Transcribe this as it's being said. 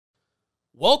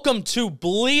Welcome to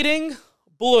Bleeding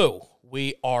Blue.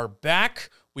 We are back.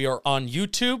 We are on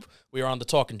YouTube. We are on the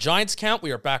Talking Giants account.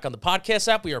 We are back on the podcast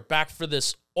app. We are back for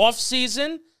this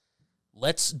offseason.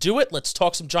 Let's do it. Let's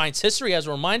talk some Giants history. As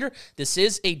a reminder, this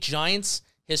is a Giants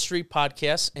history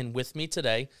podcast, and with me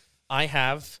today, I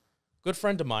have a good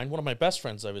friend of mine, one of my best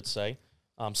friends, I would say,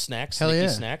 Snacks. Hell Nicky yeah.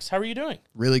 Snacks. How are you doing?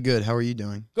 Really good. How are you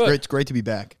doing? Good. It's great to be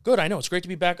back. Good. I know it's great to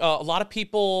be back. A lot of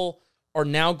people are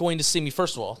now going to see me.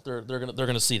 First of all, they're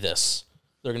gonna see this.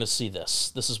 They're gonna see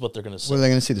this. This is what they're gonna see. What are they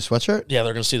going to see? The sweatshirt? Yeah,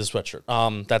 they're gonna see the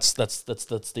sweatshirt.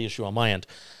 That's the issue on my end.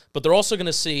 But they're also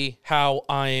gonna see how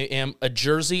I am a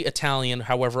Jersey Italian.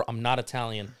 However, I'm not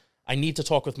Italian. I need to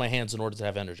talk with my hands in order to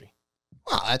have energy.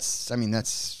 Wow, that's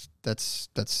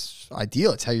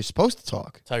ideal. It's how you're supposed to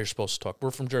talk. That's how you're supposed to talk.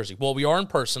 We're from Jersey. Well, we are in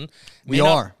person. We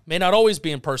are. May not always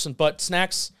be in person, but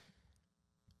Snacks,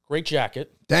 great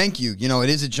jacket. Thank you. You know, it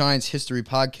is a Giants history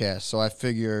podcast, so I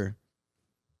figure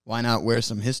why not wear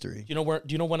some history? Do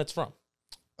you know when it's from?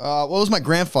 Well, it was my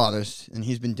grandfather's, and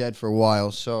he's been dead for a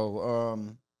while, so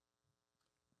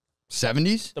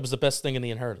 70s? That was the best thing in the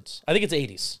inheritance. I think it's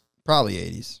 80s. Probably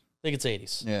 80s. I think it's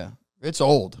 80s. Yeah. It's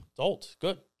old. It's old.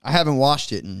 Good. I haven't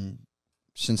washed it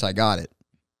since I got it.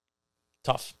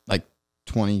 Tough. Like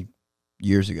 20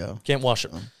 years ago. Can't wash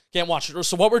it. Can't wash it.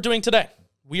 So what we're doing today,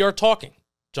 we are talking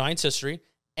Giants history,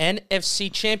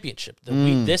 NFC Championship.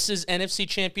 This is NFC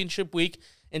Championship week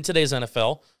in today's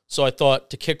NFL. So I thought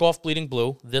to kick off Bleeding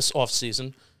Blue this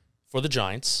offseason for the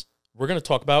Giants, we're going to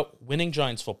talk about winning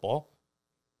Giants football,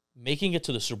 making it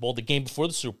to the Super Bowl, the game before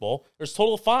the Super Bowl. There's a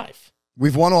total of 5.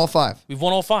 We've won all 5. We've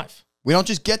won all 5. We don't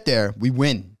just get there, we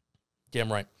win.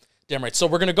 Damn right. Damn right. So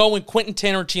we're going to go in Quentin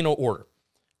Tarantino order.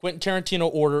 Quentin Tarantino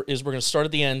order is we're going to start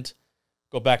at the end,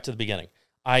 go back to the beginning.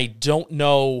 I don't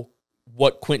know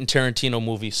what Quentin Tarantino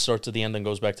movie starts at the end and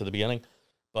goes back to the beginning,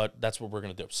 but that's what we're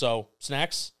going to do. So,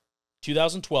 Snacks,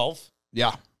 2012.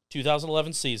 Yeah.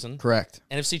 2011 season. Correct.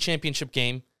 NFC Championship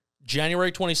game,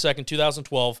 January 22nd,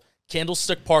 2012.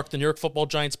 Candlestick Park, the New York Football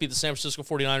Giants beat the San Francisco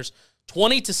 49ers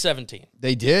 20-17.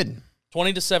 They did.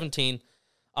 20-17.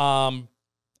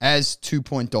 As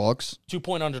 2-point dogs.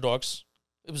 2-point underdogs.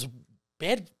 It was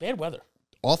bad weather.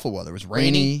 Awful weather. It was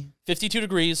rainy. 52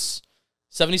 degrees,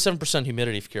 77%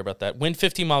 humidity, if you care about that. Wind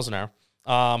 15 miles an hour.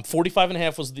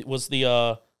 45.5 was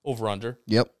the over-under.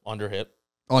 Yep. Under hit.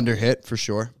 Under hit, for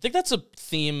sure. I think that's a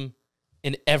theme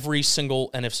in every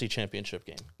single NFC Championship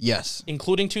game. Yes.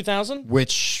 Including 2000?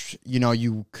 Which,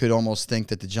 you could almost think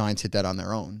that the Giants hit that on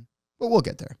their own. But we'll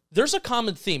get there. There's a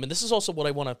common theme, and this is also what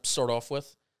I want to start off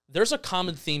with. There's a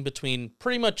common theme between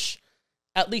pretty much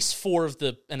at least 4 of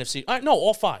the NFC. No,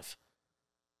 all 5.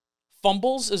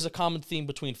 Fumbles is a common theme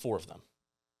between 4 of them.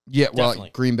 Yeah, well, Definitely.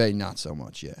 Green Bay, not so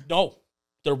much, yeah. No,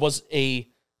 there was a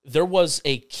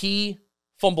key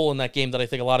fumble in that game that I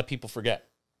think a lot of people forget.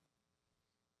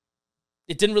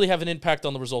 It didn't really have an impact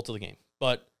on the result of the game.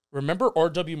 But remember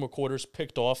R.W. McQuarters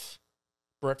picked off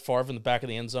Brett Favre in the back of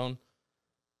the end zone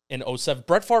in 2007?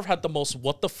 Brett Favre had the most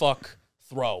what-the-fuck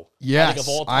throw Yes, I think of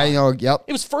all time. I know, yep.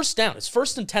 It was first down. It's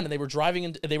 1st and 10, and they were driving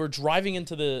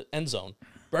into the end zone.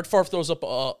 Brett Favre throws up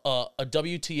a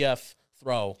WTF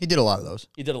throw. He did a lot of those.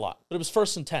 He did a lot. But it was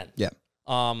 1st and 10. Yeah.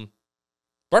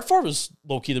 Brett Favre was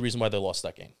low-key the reason why they lost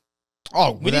that game.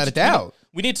 Oh, without a doubt.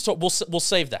 We need to talk. We'll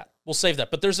save that. We'll save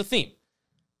that. But there's a theme.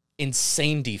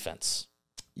 Insane defense.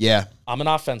 Yeah. I'm an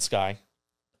offense guy.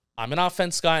 I'm an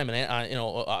offensive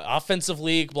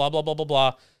league, blah, blah, blah, blah,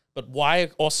 blah. But why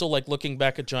also, looking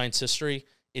back at Giants history,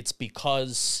 it's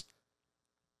because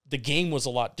the game was a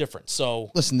lot different. So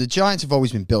Listen, the Giants have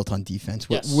always been built on defense,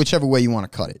 Yes. whichever way you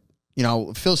want to cut it.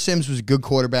 Phil Simms was a good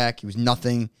quarterback. He was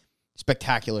nothing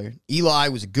spectacular. Eli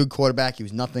was a good quarterback. He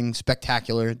was nothing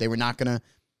spectacular. They were not going to,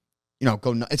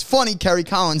 go nuts. It's funny, Kerry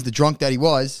Collins, the drunk that he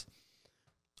was.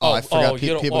 I forgot.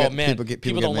 People get don't mad like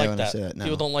when that. I say that. No.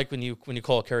 People don't like when you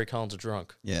call Kerry Collins a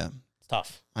drunk. Yeah. It's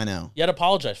tough. I know. You had to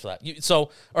apologize for that. All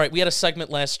right, we had a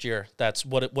segment last year that's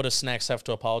what does Snacks have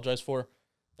to apologize for?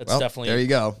 That's definitely. There you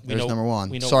go. There's number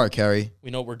 1. Sorry, Kerry.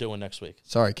 We know what we're doing next week.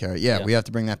 Sorry, Kerry. Yeah, we have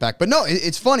to bring that back. But no,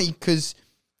 it's funny because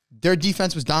their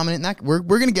defense was dominant. We're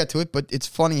going to get to it, but it's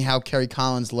funny how Kerry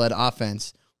Collins led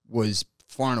offense was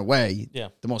far and away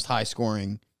the most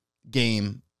high-scoring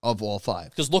game of all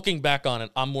 5. Because looking back on it,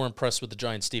 I'm more impressed with the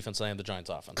Giants' defense than I am the Giants'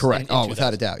 offense. Correct.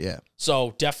 Without a doubt, yeah.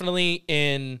 So definitely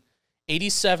in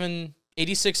 86,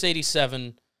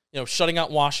 87, shutting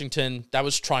out Washington, that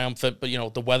was triumphant. But,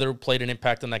 the weather played an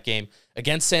impact in that game.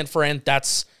 Against San Fran,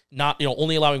 that's not,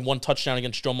 only allowing 1 touchdown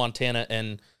against Joe Montana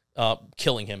and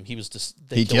killing him. He was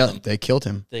they killed him. They killed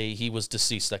him. He was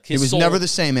deceased. He was never the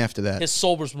same after that. His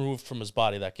soul was removed from his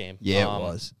body that game. Yeah, it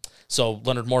was. So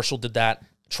Leonard Marshall did that.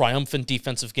 Triumphant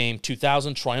defensive game.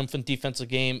 2000, triumphant defensive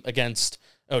game against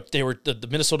the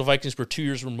Minnesota Vikings were 2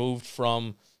 years removed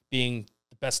from being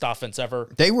the best offense ever.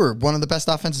 They were one of the best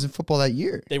offenses in football that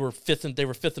year. They were fifth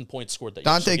in points scored that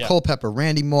Dante year. Culpepper,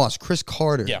 Randy Moss, Chris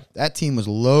Carter. Yeah. That team was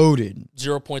loaded.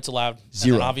 0 points allowed.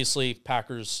 Zero. And then obviously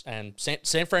Packers and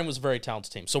San Fran was a very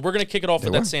talented team. So we're going to kick it off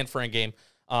with that San Fran game.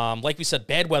 Like we said,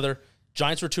 bad weather.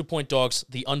 Giants were 2-point dogs.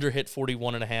 The under hit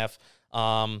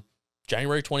 41.5.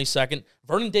 January 22nd.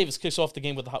 Vernon Davis kicks off the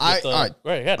game with the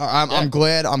right ahead. I'm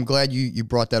glad you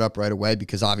brought that up right away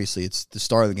because obviously it's the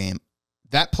start of the game.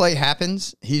 That play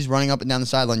happens. He's running up and down the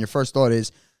sideline. Your first thought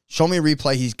is, show me a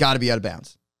replay. He's got to be out of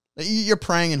bounds. You're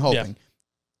praying and hoping. Yeah.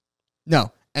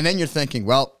 No. And then you're thinking,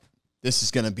 well, this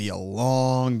is going to be a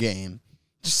long game.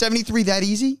 Just 73 that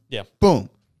easy? Yeah. Boom.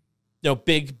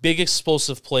 Big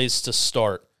explosive plays to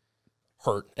start.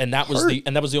 Hurt. And that was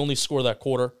the only score of that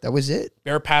quarter. That was it.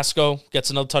 Bear Pasco gets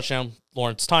another touchdown.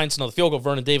 Lawrence Tynes, another field goal.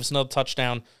 Vernon Davis, another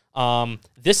touchdown.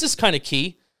 This is kind of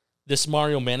key, this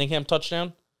Mario Manningham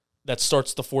touchdown that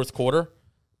starts the fourth quarter,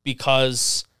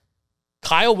 because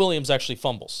Kyle Williams actually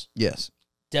fumbles. Yes.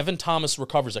 Devin Thomas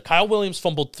recovers it. Kyle Williams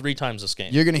fumbled 3 times this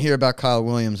game. You're going to hear about Kyle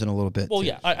Williams in a little bit. Well, too.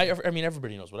 yeah. I mean,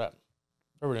 everybody knows what happened.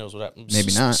 Everybody knows what happened.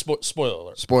 Maybe not. Spoiler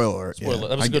alert. Spoiler alert. Spoiler.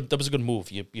 Yeah. That was a good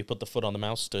move. You put the foot on the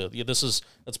mouse.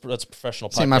 That's professional.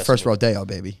 This ain't my first rodeo,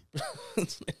 baby.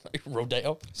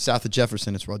 Rodeo. South of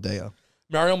Jefferson, it's rodeo.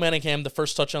 Mario Manningham, the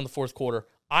first touchdown in the fourth quarter.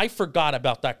 I forgot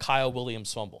about that Kyle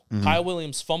Williams fumble. Mm-hmm. Kyle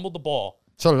Williams fumbled the ball.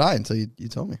 So did I until you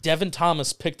told me. Devin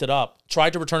Thomas picked it up,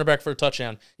 tried to return it back for a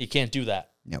touchdown. You can't do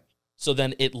that. Yep. So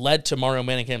then it led to Mario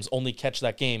Manningham's only catch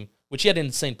that game, which he had an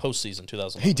insane postseason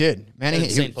 2011. He did.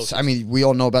 I mean, we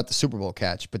all know about the Super Bowl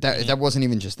catch, but that wasn't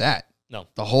even just that. No.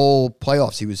 The whole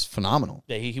playoffs, he was phenomenal.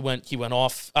 Yeah, he went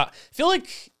off. I feel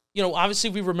like,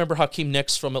 obviously we remember Hakeem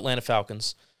Nicks from Atlanta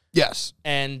Falcons. Yes.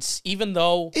 And even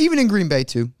in Green Bay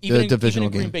too, the divisional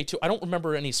game. Green Bay too. I don't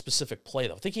remember any specific play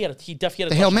though. I think he definitely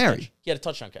had a Hail Mary. Catch. He had a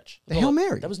touchdown catch. The Hail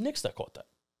Mary. That was Nicks that caught that.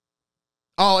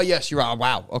 Oh yes, you're right.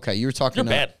 Wow. Okay, you were talking. You're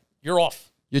bad. You're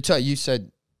off. You said,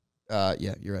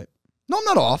 yeah, you're right. No, I'm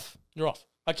not off. You're off.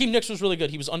 Hakeem Nicks was really good.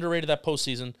 He was underrated that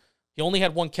postseason. He only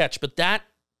had 1 catch, but that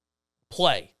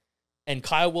play and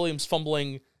Kyle Williams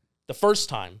fumbling the first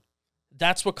time,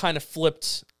 that's what kind of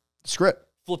flipped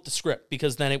the script,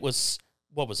 because then it was,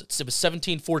 what was it? It was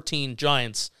 17-14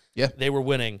 Giants. Yeah. They were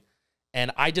winning,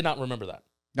 and I did not remember that.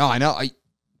 No, I know.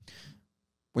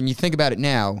 When you think about it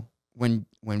now, when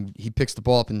he picks the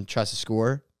ball up and tries to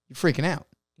score, you're freaking out.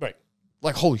 Right.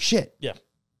 Like, holy shit. Yeah.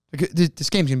 This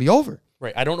game's going to be over.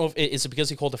 Right. I don't know if is it because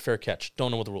he called a fair catch.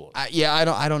 Don't know what the rule is.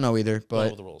 I don't know either, but don't know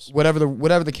what the rules.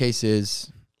 Whatever the case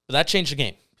is. But that changed the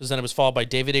game, because then it was followed by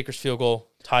David Akers' field goal,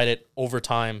 tied it,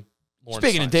 overtime.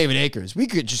 Speaking of David Akers, we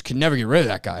could never get rid of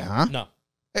that guy, huh? No.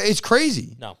 It's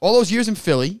crazy. No. All those years in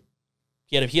Philly.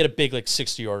 He had a big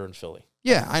 60-yarder in Philly.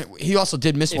 Yeah, he also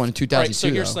did miss one in 2002. Right,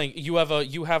 so here's the thing: you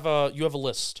have a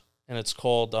list, and it's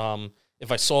called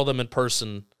 "If I Saw Them in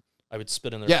Person, I Would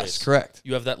Spit in Their Face." Yes, correct.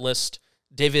 You have that list.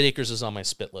 David Akers is on my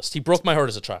spit list. He broke my heart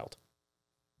as a child.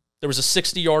 There was a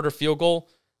 60-yarder field goal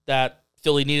that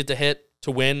Philly needed to hit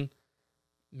to win.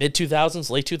 Mid-2000s,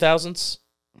 late 2000s,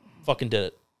 fucking did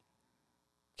it.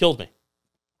 Killed me.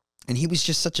 And he was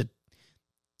just such a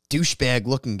douchebag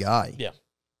looking guy. Yeah.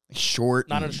 Short.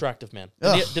 Not an attractive man.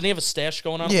 Didn't he have a stash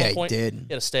going on at one point? Yeah, he did. He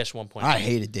had a stash at one point. I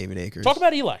hated David Akers. Talk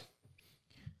about Eli.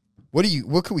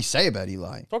 What can we say about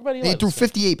Eli? Talk about Eli. He threw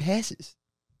 58 passes.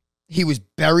 He was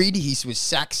buried. He was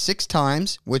sacked 6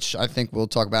 times, which I think we'll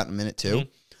talk about in a minute too.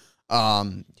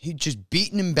 Mm-hmm. He just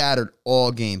beaten and battered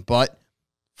all game. But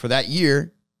for that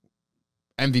year,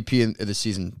 MVP of the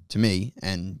season to me,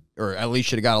 or at least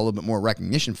should have got a little bit more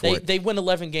recognition for it. They win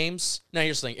 11 games. Now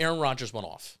here's the thing: Aaron Rodgers went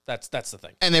off. That's the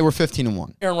thing. And they were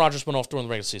 15-1. Aaron Rodgers went off during the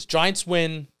regular season. Giants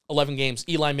win 11 games.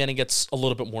 Eli Manning gets a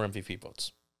little bit more MVP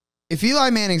votes. If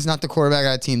Eli Manning's not the quarterback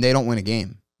of that team, they don't win a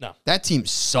game. No, that team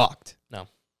sucked. No,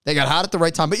 they got hot at the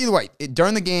right time. But either way,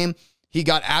 during the game, he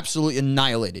got absolutely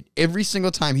annihilated. Every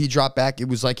single time he dropped back, it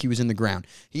was like he was in the ground.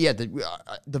 He had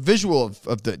the visual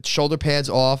of the shoulder pads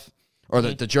off, or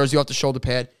the jersey off the shoulder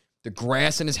pad, the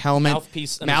grass in his helmet,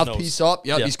 mouthpiece up.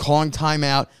 Yep, he's calling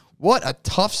timeout. What a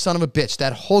tough son of a bitch.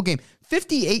 That whole game.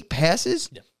 58 passes?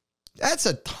 Yeah. That's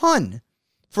a ton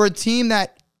for a team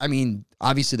that, I mean,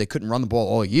 obviously they couldn't run the ball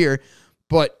all year,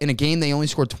 but in a game they only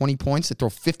scored 20 points to throw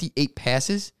 58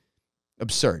 passes.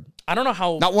 Absurd. I don't know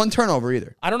how. Not one turnover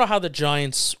either. I don't know how the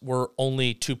Giants were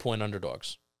only 2-point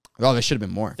underdogs. Oh, they should have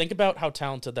been more. Think about how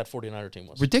talented that 49er team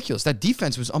was. Ridiculous. That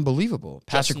defense was unbelievable.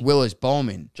 Patrick Willis,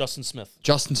 Bowman. Justin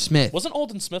Smith. Wasn't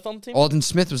Alden Smith on the team? Alden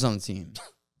Smith was on the team.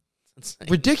 insane.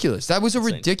 Ridiculous. That was a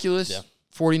Insane. ridiculous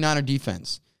 49er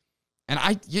defense. And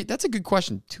that's a good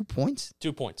question. 2 points?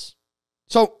 2 points.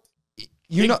 So,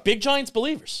 big Giants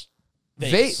believers.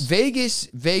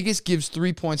 Vegas gives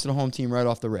 3 points to the home team right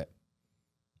off the rip.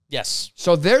 Yes.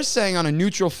 So they're saying on a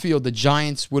neutral field the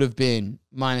Giants would have been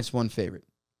 -1 favorite.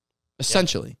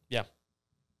 Essentially. Yeah.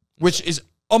 Which is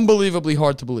unbelievably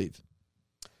hard to believe.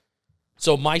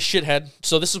 So my shithead.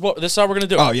 So this is how we're gonna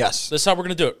do it. Oh, yes. This is how we're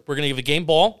gonna do it. We're gonna give a game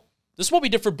ball. This is what we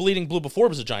did for Bleeding Blue before it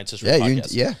was a Giants history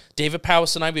podcast. Yeah. David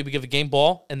Powis and I, we would give a game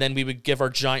ball, and then we would give our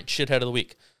giant shithead of the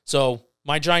week. So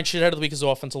my giant shithead of the week is the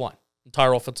offensive line,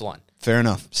 entire offensive line. Fair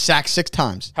enough. Sacked 6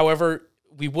 times. However,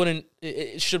 we wouldn't.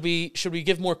 Should we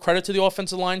give more credit to the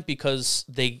offensive line because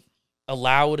they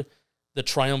allowed the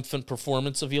triumphant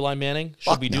performance of Eli Manning?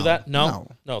 Should we do that? No,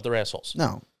 they're assholes.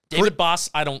 No. David Boss,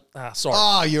 I don't. Sorry.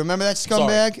 Oh, you remember that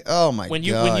scumbag? Sorry. Oh my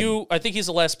god. I think he's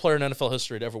the last player in NFL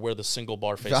history to ever wear the single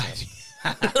bar face mask.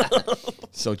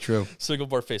 So true. Single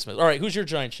bar face mask. All right, who's your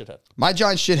giant shithead? My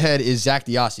giant shithead is Zach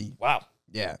Diassi. Wow.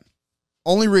 Yeah.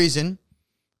 Only reason,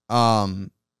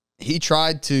 he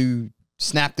tried to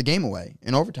snap the game away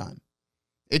in overtime.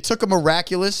 It took a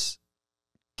miraculous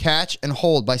catch and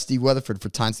hold by Steve Weatherford for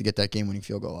times to get that game-winning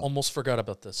field goal up. Almost forgot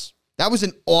about this. That was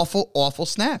an awful, awful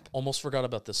snap. Almost forgot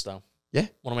about this, though. Yeah.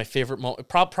 One of my favorite moments.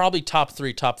 Probably top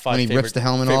 3, top 5 when he rips the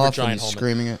helmet off and he's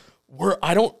screaming it.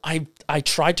 I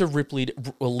tried to lip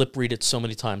read it so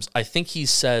many times. I think he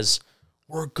says,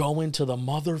 "We're going to the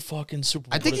motherfucking Super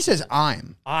Bowl." I think he says,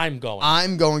 I'm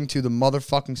going to the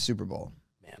motherfucking Super Bowl.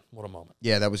 Man, what a moment.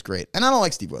 Yeah, that was great. And I don't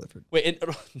like Steve Weatherford. Wait, I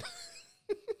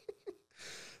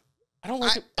don't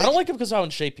like him. I don't like him because of how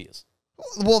in shape he is.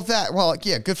 Well,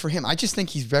 yeah, good for him. I just think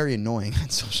he's very annoying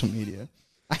on social media.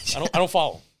 I don't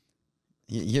follow him.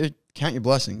 You count your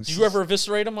blessings. Did you ever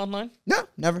eviscerate him online? No,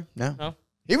 never. No. No?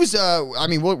 He was,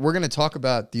 we're going to talk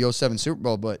about the 07 Super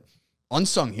Bowl, but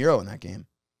unsung hero in that game.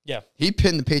 Yeah. He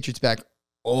pinned the Patriots back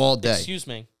all day. Excuse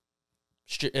me.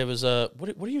 It was,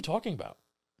 what are you talking about?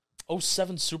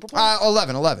 07 Super Bowl?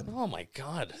 11. Oh, my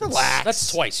God. Relax.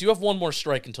 That's twice. You have one more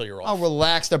strike until you're off. Oh,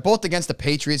 relax. They're both against the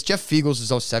Patriots. Jeff Fiegels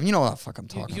is 07. You know what the fuck I'm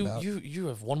talking about. You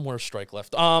have one more strike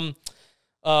left. Giant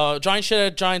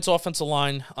shithead, Giants offensive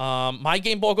line. My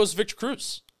game ball goes to Victor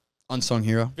Cruz. Unsung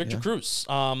hero. Victor Cruz.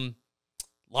 A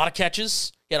lot of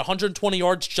catches. He had 120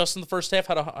 yards just in the first half.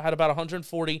 Had about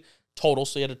 140 total.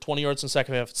 So he had 20 yards in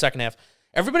the second half.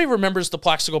 Everybody remembers the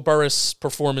Plaxico Burress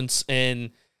performance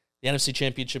in the NFC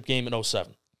Championship game in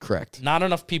 07. Correct. Not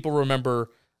enough people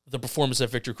remember the performance that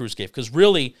Victor Cruz gave. Because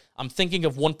really, I'm thinking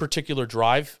of one particular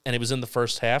drive, and it was in the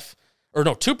first half. Or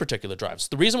no, 2 particular drives.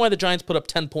 The reason why the Giants put up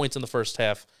 10 points in the first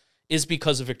half is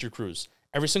because of Victor Cruz.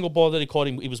 Every single ball that he caught,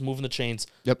 he was moving the chains,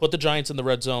 put the Giants in the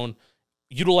red zone,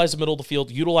 utilize the middle of the field,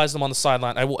 utilize them on the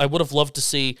sideline. I would have loved to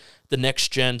see the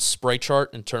next-gen spray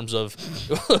chart in terms of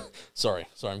sorry,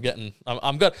 I'm good.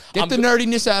 Get the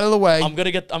nerdiness out of the way. I'm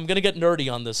gonna get nerdy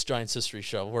on this Giants history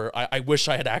show where I wish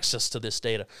I had access to this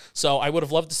data. So I would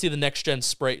have loved to see the next-gen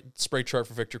spray chart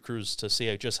for Victor Cruz to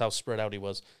see just how spread out he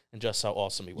was and just how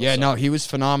awesome he was. Yeah, no, he was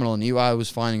phenomenal, and Eli was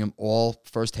finding him all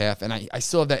first half. And I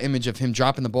still have that image of him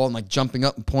dropping the ball and like jumping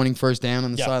up and pointing first down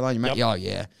on the sideline. Oh,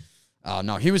 yeah.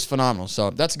 No, he was phenomenal. So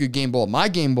that's a good game ball. My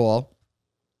game ball,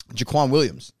 Jaquan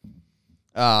Williams.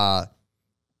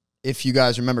 If you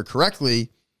guys remember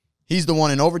correctly, he's the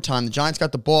one in overtime. The Giants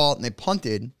got the ball and they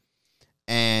punted,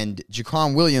 and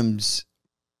Jaquan Williams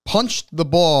punched the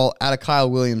ball out of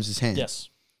Kyle Williams' hand. Yes.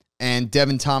 And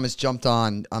Devin Thomas jumped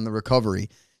on the recovery.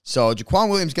 So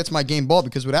Jaquan Williams gets my game ball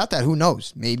because without that, who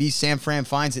knows? Maybe Sam Fran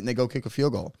finds it and they go kick a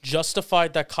field goal.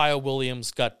 Justified that Kyle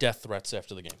Williams got death threats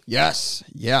after the game. Yes.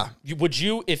 Yeah. Would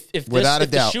you, if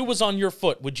the shoe was on your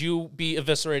foot, would you be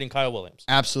eviscerating Kyle Williams?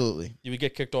 Absolutely. You would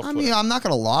get kicked off Twitter. I mean, I'm not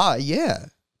going to lie. Yeah.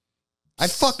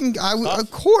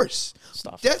 Of course.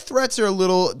 Stuff. Death threats are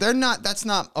that's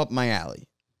not up my alley.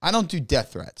 I don't do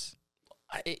death threats.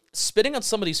 Spitting on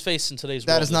somebody's face in today's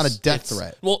world. That is not a death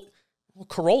threat. Well,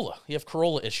 Corolla. You have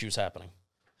Corolla issues happening.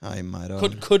 I might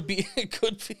have. Could be. It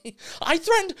could be. I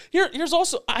threatened.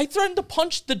 I threatened to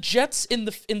punch the Jets in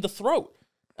the throat,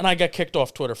 and I got kicked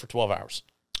off Twitter for 12 hours.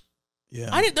 Yeah.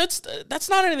 That's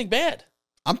not anything bad.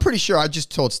 I'm pretty sure I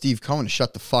just told Steve Cohen to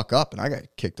shut the fuck up, and I got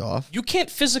kicked off. You can't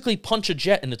physically punch a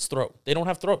jet in its throat. They don't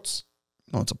have throats.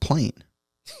 No, it's a plane.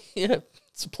 Yeah,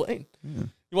 it's a plane. Yeah.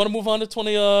 You want to move on to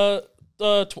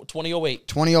 2008.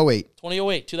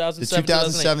 2008. 2007. The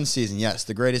 2007 season, yes.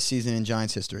 The greatest season in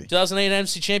Giants history. 2008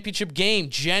 NFC Championship game,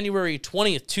 January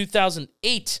 20th,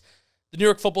 2008. The New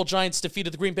York Football Giants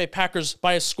defeated the Green Bay Packers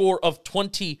by a score of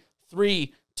 23-7.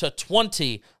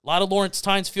 20. A lot of Lawrence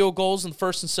Tynes field goals in the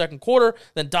first and second quarter.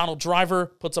 Then Donald Driver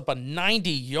puts up a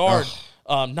 90-yard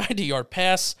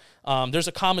pass. There's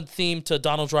a common theme to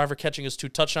Donald Driver catching his 2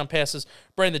 touchdown passes.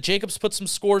 Brandon Jacobs put some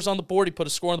scores on the board. He put a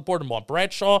score on the board. And Juan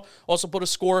Bradshaw also put a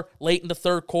score late in the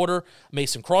third quarter.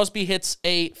 Mason Crosby hits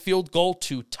a field goal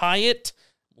to tie it.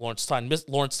 Lawrence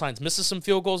Tynes misses some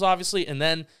field goals, obviously, and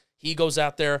then he goes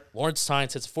out there. Lawrence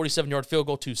Tynes hits a 47-yard field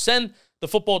goal to send the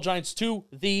football Giants to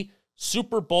the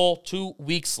Super Bowl 2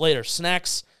 weeks later.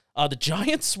 Snacks. The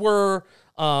Giants were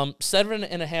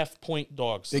 7.5-point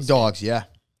dogs. Big dogs, yeah.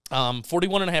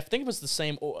 41.5. I think it was the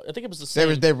same.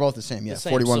 They were both the same, yeah.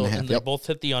 41.5. And they both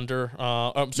hit the under.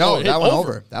 No, that went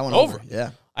over. That went over. Yeah.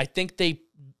 I think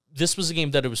this was a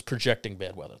game that it was projecting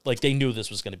bad weather. Like, they knew this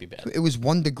was going to be bad. It was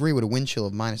 1 degree with a wind chill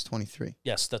of -23.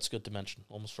 Yes, that's good to mention.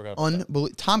 Almost forgot about Unbelievable.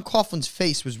 Tom Coughlin's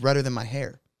face was redder than my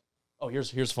hair. Oh,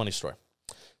 here's a funny story.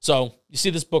 So, you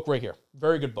see this book right here.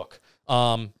 Very good book.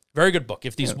 Very good book.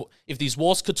 If these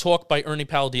Walls Could Talk by Ernie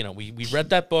Palladino. We read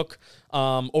that book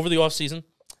over the offseason,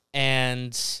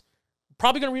 and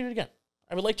probably going to read it again.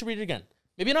 I would like to read it again.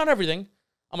 Maybe not everything.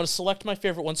 I'm going to select my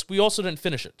favorite ones. We also didn't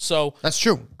finish it. So that's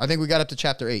true. I think we got up to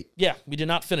chapter 8. Yeah, we did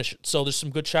not finish it. So there's some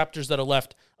good chapters that are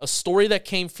left. A story that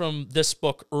came from this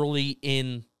book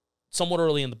somewhat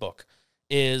early in the book,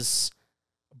 is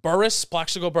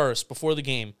Plaxico Burress, before the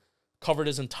game, covered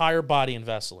his entire body in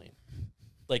Vaseline.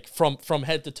 Like, from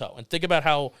head to toe. And think about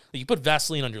how you put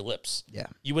Vaseline on your lips. Yeah.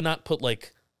 You would not put,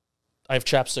 like, I have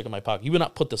chapstick in my pocket. You would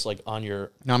not put this, like, on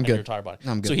your entire body.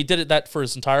 No, I'm good. So he did that for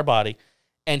his entire body.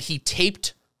 And he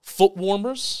taped foot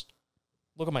warmers.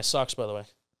 Look at my socks, by the way.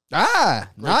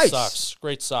 Nice.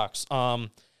 Great socks.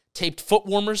 Taped foot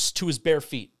warmers to his bare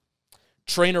feet.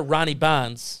 Trainer Ronnie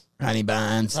Bonds. Ronnie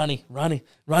Bonds.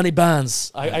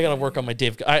 I got to work on my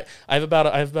Dave. I have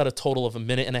about a total of 1.5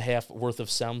 minutes worth of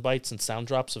sound bites and sound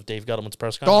drops of Dave Gettleman's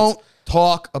press conference. Don't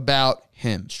talk about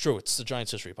him. It's true. It's the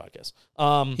Giants History Podcast.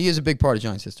 He is a big part of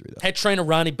Giants history, though. Head trainer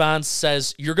Ronnie Bonds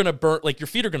says, you're going to burn, like, your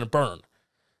feet are going to burn.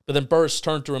 But then Burris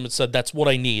turned to him and said, that's what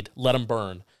I need. Let him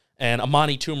burn. And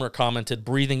Amani Toomer commented,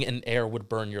 breathing in air would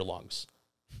burn your lungs.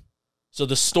 So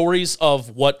the stories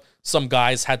of what some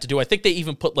guys had to do, I think they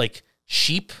even put, like,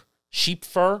 sheep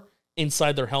fur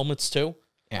inside their helmets, too.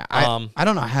 Yeah, I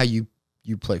don't know how you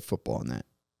play football in that.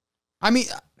 I mean,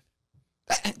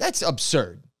 that's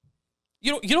absurd.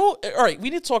 You know. All right,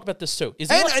 we need to talk about this, too.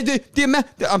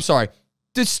 I'm sorry.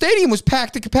 The stadium was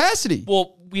packed to capacity.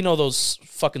 Well, we know those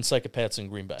fucking psychopaths in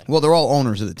Green Bay. Well, they're all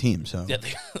owners of the team, so. Yeah,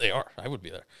 they are. I would be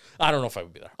there. I don't know if I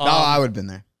would be there. No, I would have been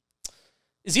there.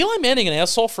 Is Eli Manning an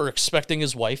asshole for expecting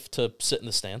his wife to sit in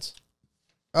the stands?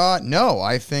 No,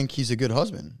 I think he's a good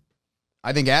husband.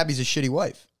 I think Abby's a shitty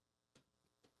wife.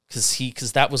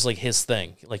 Because that was like his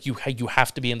thing. Like, you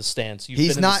have to be in the stands. You've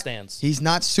been in the stands. He's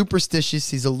not superstitious.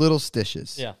 He's a little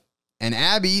stitious. Yeah. And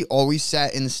Abby always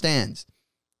sat in the stands.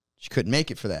 She couldn't make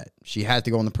it for that. She had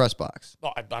to go in the press box.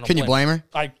 Oh, I don't Can you blame her?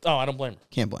 I don't blame her.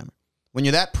 Can't blame her. When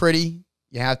you're that pretty,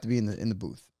 you have to be in the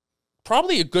booth.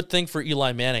 Probably a good thing for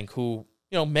Eli Manning, who,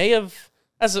 may have,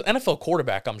 as an NFL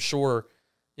quarterback, I'm sure,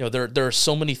 there are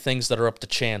so many things that are up to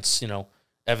chance.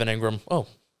 Evan Ingram. Oh,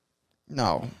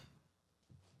 no.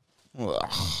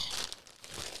 Ugh.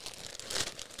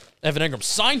 Evan Ingram,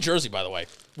 signed jersey, by the way.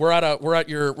 We're at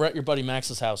your buddy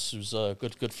Max's house, who's a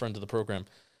good friend of the program.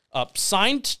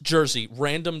 Signed jersey,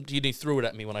 random. He threw it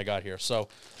at me when I got here. So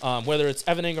whether it's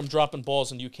Evan Ingram dropping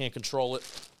balls and you can't control it,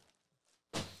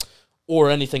 or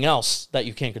anything else that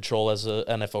you can't control as an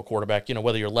NFL quarterback,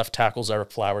 whether your left tackle's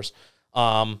Eric Flowers,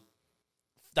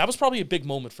 that was probably a big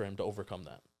moment for him to overcome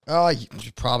that. He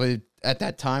was probably at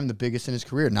that time the biggest in his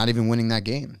career. Not even winning that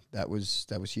game, that was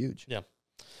huge. Yeah.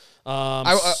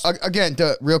 Again,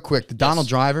 real quick, the Donald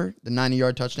Driver, the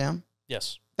 90-yard touchdown.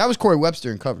 Yes, that was Corey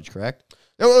Webster in coverage, correct?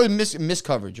 Oh,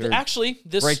 miscoverage. Or actually,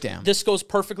 this breakdown. This goes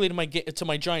perfectly to my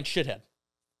giant shithead.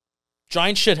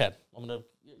 Giant shithead.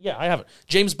 I have it.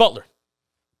 James Butler.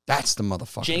 That's the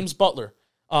motherfucker. James Butler.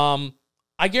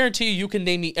 I guarantee you can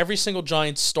name me every single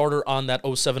Giants starter on that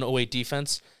 07-08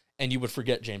 defense, and you would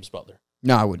forget James Butler.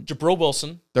 No, I wouldn't. Jabril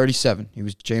Wilson. 37.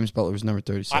 James Butler was number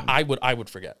 37. I would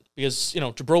forget. Because,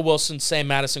 Jabril Wilson, Sam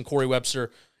Madison, Corey Webster,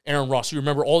 Aaron Ross. You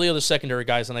remember all the other secondary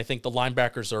guys, and I think the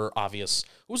linebackers are obvious.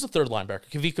 Who was the third linebacker?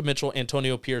 Kavika Mitchell,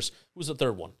 Antonio Pierce. Who was the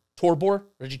third one? Torbor?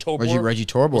 Reggie Torbor? Reggie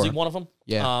Torbor. Was he one of them?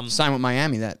 Yeah. Signed with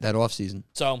Miami that offseason.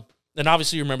 So, and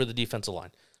obviously you remember the defensive line.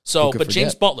 So, but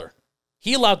James Butler,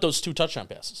 he allowed those 2 touchdown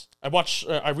passes. I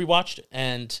rewatched it,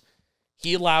 and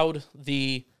he allowed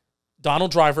the Donald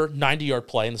Driver 90-yard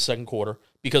play in the second quarter,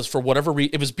 because for whatever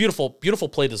reason, it was beautiful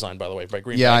play design, by the way, by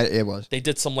Green Bay. Yeah, it was. They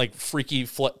did some like freaky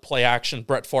play action.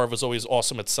 Brett Favre was always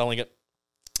awesome at selling it.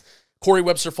 Corey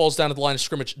Webster falls down at the line of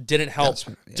scrimmage. Didn't help.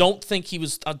 Yeah. Don't think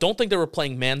they were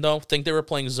playing man though. Think they were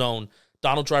playing zone.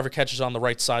 Donald Driver catches on the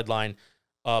right sideline.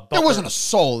 There wasn't a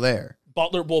soul there.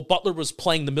 Butler was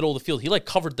playing the middle of the field. He like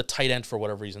covered the tight end for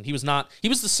whatever reason. He was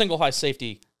the single high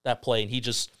safety that play, and he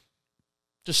just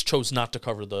chose not to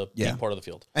cover the deep part of the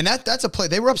field. And that's a play.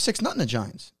 They were up 6-0, the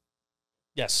Giants.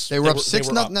 Yes. They were up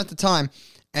 6-0 at the time.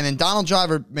 And then Donald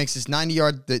Driver makes this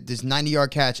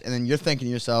 90-yard catch, and then you're thinking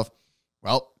to yourself,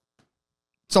 well,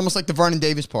 it's almost like the Vernon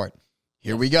Davis part.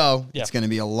 Here we go. Yeah. It's going to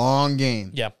be a long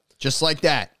game. Yeah. Just like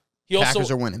that.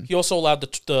 Packers are winning. He also allowed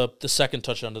the second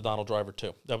touchdown to Donald Driver,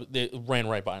 too. They ran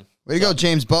right by him. Way to go,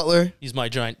 James Butler. He's my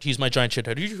giant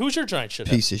shithead. Who's your giant shithead?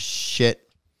 Piece of shit.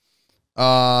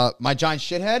 My giant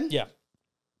shithead? Yeah.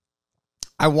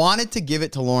 I wanted to give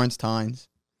it to Lawrence Tynes,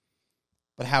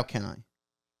 but how can I?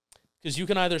 Because you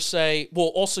can either say, well,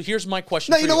 also, here's my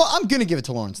question. No, you know what? I'm going to give it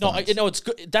to Lawrence Tynes. No, it's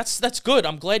good. That's good.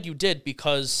 I'm glad you did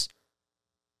because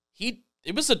he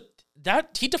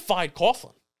defied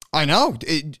Coughlin. I know.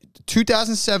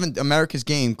 2007 America's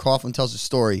Game, Coughlin tells a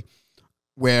story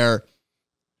where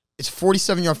it's a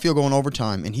 47-yard field goal in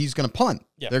overtime, and he's going to punt.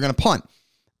 Yeah. They're going to punt.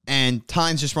 And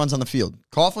Tynes just runs on the field.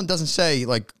 Coughlin doesn't say,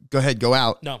 like, go ahead, go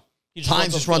out. No.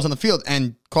 Tynes just runs on the field.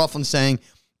 And Coughlin's saying,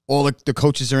 all the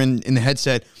coaches are in the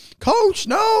headset, Coach,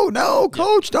 no,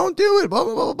 Coach, don't do it, blah,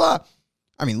 blah, blah, blah.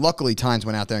 I mean, luckily, Tynes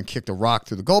went out there and kicked a rock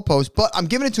through the goalpost, but I'm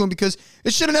giving it to him because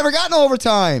it should have never gotten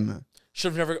overtime.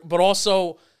 Should have never, but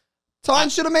also...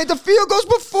 Tynes should have made the field goals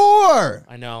before.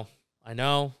 I know.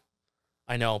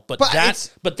 But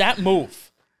that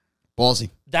move... Ballsy.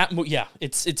 That move, yeah,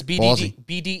 it's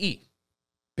BDE.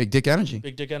 Big dick energy.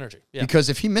 Yeah. Because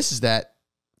if he misses that,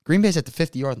 Green Bay's at the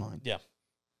 50-yard line. Yeah.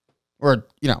 Or,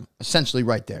 essentially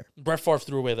right there. Brett Favre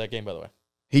threw away that game, by the way.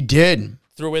 He did.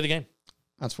 Threw away the game.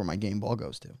 That's where my game ball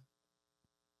goes to.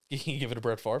 You can give it to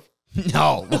Brett Favre?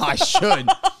 No, I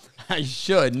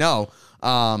should. No.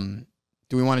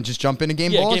 Do we want to just jump into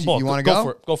game balls? Game ball. You want to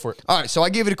go? Go for it. All right, so I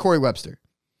gave it to Corey Webster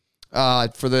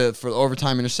for the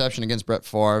overtime interception against Brett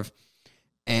Favre.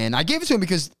 And I gave it to him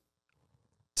because,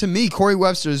 to me, Corey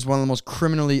Webster is one of the most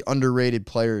criminally underrated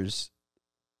players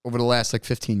over the last,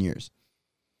 15 years.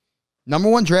 Number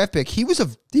 1 draft pick. He was a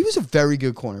very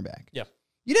good cornerback. Yeah.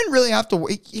 You didn't really have to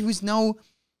wait. He was no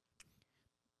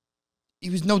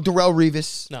Darrelle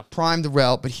Revis, no. Prime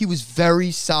Darrelle, but he was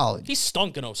very solid. He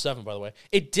stunk in 07, by the way.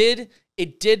 It did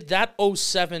that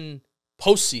 07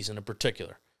 postseason in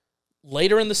particular.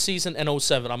 Later in the season and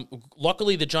 07,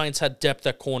 luckily the Giants had depth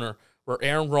at corner where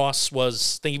Aaron Ross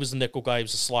was, I think he was the nickel guy, he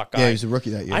was a slot guy. Yeah, he was a rookie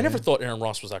that year. I never thought Aaron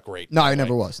Ross was that great. No, he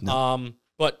never was. No.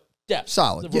 But depth.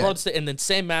 Solid, and then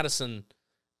Sam Madison,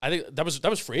 I think that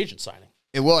was free agent signing.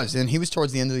 It was, and he was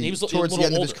towards the end of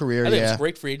his career. I think it was a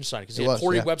great free agent signing because he had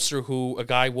Corey Webster, who a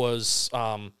guy was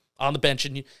on the bench,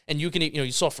 and you can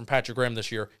you saw from Patrick Graham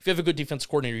this year. If you have a good defensive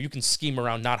coordinator, you can scheme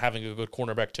around not having a good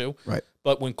cornerback too. Right.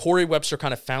 But when Corey Webster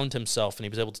kind of found himself and he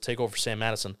was able to take over Sam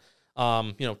Madison,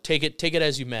 take it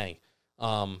as you may,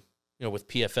 with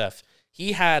PFF,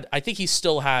 I think he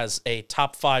still has a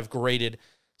top 5 graded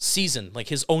season, like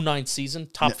his 09 season,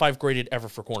 top 5 graded ever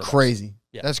for cornerbacks. Crazy.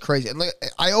 Yeah. That's crazy.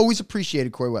 I always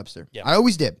appreciated Corey Webster. Yeah. I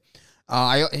always did.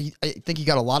 I think he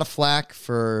got a lot of flack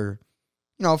for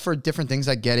different things.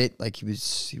 I get it. Like he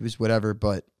was whatever,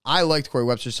 but I liked Corey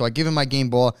Webster, so I give him my game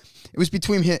ball. It was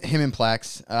between him and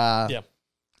Plax.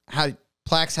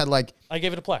 Plax had I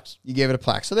gave it a Plax. You gave it a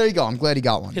Plax. So there you go. I'm glad he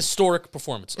got one. Historic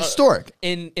performance. Historic.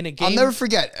 In a game. I'll never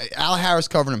forget. Al Harris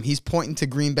covering him. He's pointing to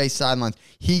Green Bay sidelines.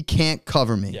 He can't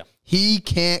cover me. Yeah. He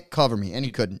can't cover me, and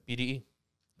he couldn't.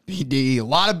 BDE. A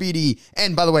lot of BDE.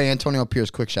 And by the way, Antonio Pierce,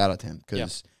 quick shout out to him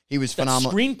because he was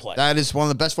phenomenal. Screenplay. That is one of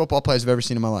the best football plays I've ever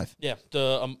seen in my life. Yeah.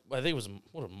 I think it was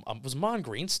Mon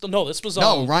Green. No, this was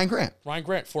Ryan Grant. Ryan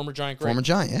Grant, former Giant. Former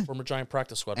Giant, yeah. Former Giant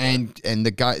practice squad. And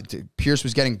the guy Pierce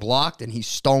was getting blocked, and he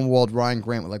stonewalled Ryan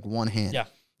Grant with one hand. Yeah.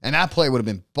 And that play would have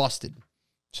been busted.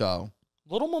 So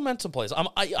little momentum plays. I'm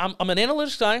an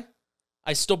analytics guy.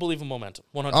 I still believe in momentum.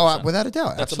 100%. Oh, without a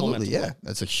doubt. That's absolutely, yeah. Play.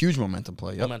 That's a huge momentum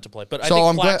play. Yep. Momentum play. But so I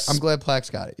I'm think glad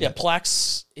Plax got it. Yeah,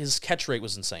 Plax, his catch rate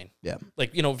was insane. Yeah.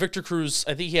 Victor Cruz,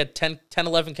 I think he had 10,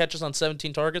 11 catches on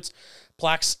 17 targets.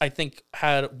 Plax, I think,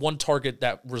 had 1 target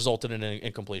that resulted in an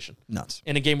incompletion. Nuts.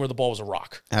 In a game where the ball was a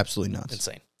rock. Absolutely nuts.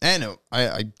 Insane. And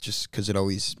I just, because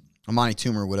Amani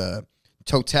Toomer would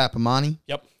toe tap Amani.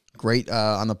 Yep. Great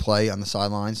on the play, on the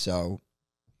sideline. So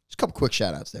just a couple quick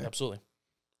shout outs there. Absolutely.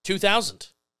 2000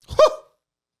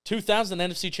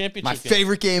 NFC Championship. My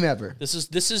favorite game ever. This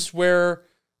is where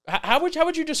How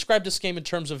would you describe this game in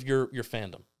terms of your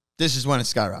fandom? This is when it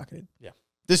skyrocketed. Yeah.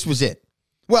 This was it.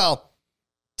 Well,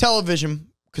 television,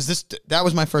 because that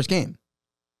was my first game.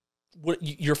 What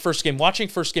your first game watching,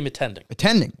 first game attending?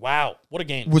 Attending. Wow, what a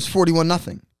game. Was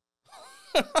 41-0.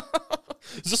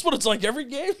 Is this what it's like every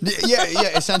game? Yeah,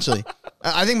 essentially.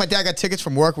 I think my dad got tickets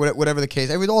from work, whatever the case.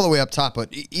 It was all the way up top, but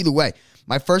either way,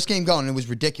 my first game going, it was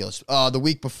ridiculous. The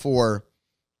week before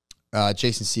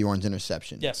Jason Sehorn's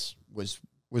interception. Yes. Was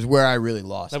where I really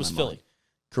lost. That was Philly. Mind.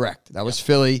 Correct. That was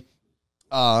Philly.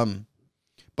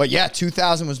 But yeah,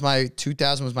 2000 was my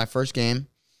first game.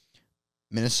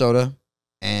 Minnesota,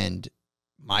 and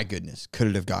my goodness, could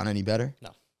it have gone any better?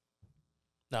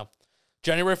 No.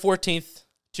 January 14th,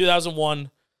 2001,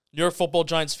 New York Football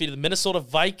Giants defeated the Minnesota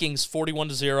Vikings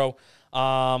 41-0.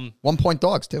 1 point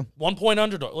dogs too. 1 point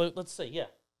underdog. Let's say,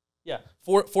 yeah.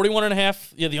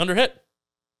 41.5. Yeah, the under hit.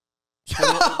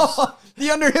 The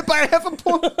under hit by half a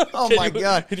point. Oh my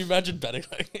God! Can you imagine betting?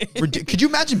 Could you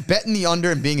imagine betting the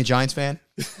under and being a Giants fan?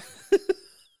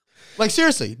 Like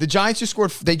seriously, the Giants just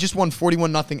scored. They just won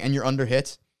 41-0, and your under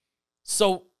hits.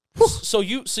 So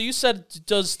you said,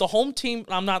 does the home team?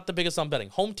 I'm not the biggest on betting.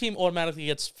 Home team automatically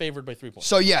gets favored by 3 points.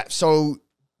 So yeah, it's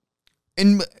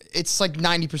like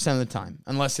 90% of the time,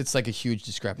 unless it's like a huge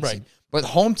discrepancy. Right. But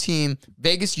home team,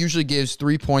 Vegas usually gives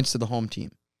 3 points to the home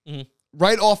team. Mm-hmm.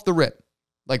 Right off the rip.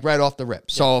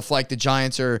 So if like the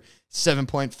Giants are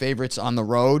 7-point favorites on the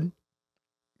road,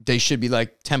 they should be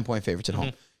like 10-point favorites at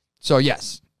home. So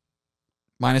yes,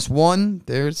 -1,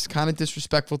 it's kind of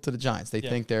disrespectful to the Giants. They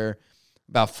think they're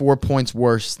about 4 points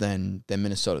worse than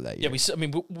Minnesota that year.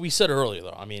 Yeah, we said earlier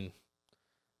though. I mean,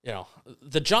 you know,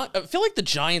 I feel like the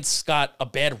Giants got a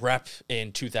bad rep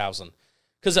in 2000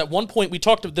 because at one point we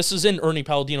talked. This is in Ernie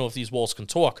Palladino, If These Walls Can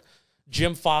Talk.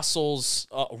 Jim Fossil's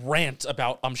rant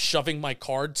about I'm shoving my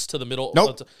cards to the middle.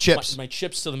 Chips. My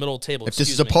chips to the middle of the table. If this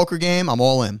is a poker game, I'm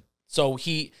all in. So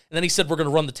then he said we're going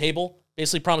to run the table.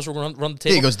 Basically promised we're going to run the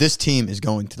table. Yeah, he goes, this team is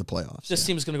going to the playoffs. This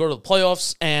team is going to go to the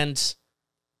playoffs. And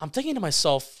I'm thinking to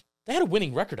myself, they had a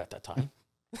winning record at that time.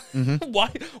 Mm-hmm.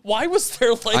 Why was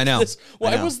there like this?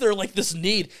 Why was there like this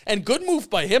need? And good move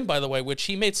by him, by the way, which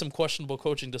he made some questionable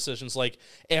coaching decisions. Like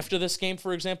after this game,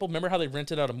 for example, remember how they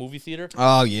rented out a movie theater?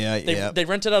 Oh yeah, They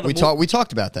rented out. We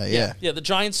talked about that. Yeah. The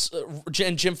Giants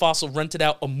and Jim Fossil rented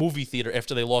out a movie theater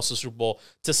after they lost the Super Bowl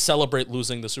to celebrate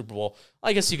losing the Super Bowl.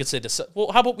 I guess you could say this.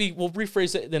 Well, how about we'll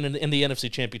rephrase it in the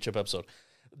NFC Championship episode.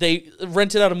 They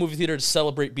rented out a movie theater to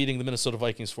celebrate beating the Minnesota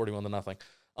Vikings 41-0.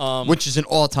 Which is an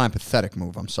all-time pathetic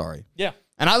move. I'm sorry. Yeah,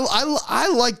 and I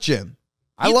like Jim.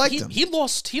 I liked him. He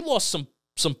lost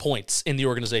some points in the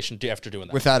organization after doing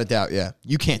that. Without a doubt, yeah.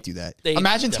 You can't do that.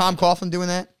 Imagine Tom Coughlin doing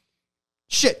that.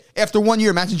 Shit. After 1 year,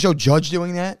 imagine Joe Judge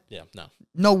doing that. Yeah, no.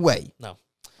 No way. No.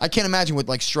 I can't imagine what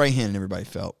like Strahan and everybody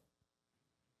felt.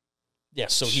 Yeah,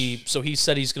 so he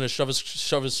said he's going to shove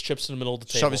his chips in the middle of the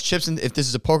table. Shove his chips in. If this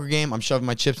is a poker game, I'm shoving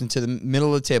my chips into the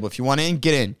middle of the table. If you want in,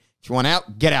 get in. If you want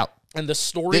out, get out. And the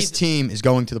story, this team is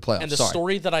going to the playoffs. And the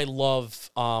story that I love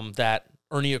that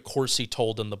Ernie Accorsi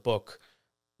told in the book,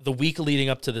 the week leading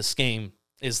up to this game,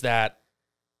 is that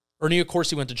Ernie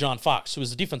Accorsi went to John Fox, who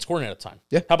was the defense coordinator at the time.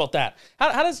 Yeah. How about that?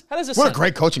 How does this? What a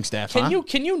great coaching staff. Can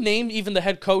you name even the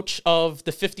head coach of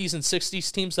the 50s and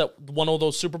 60s teams that won all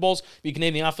those Super Bowls? You can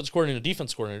name the offense coordinator,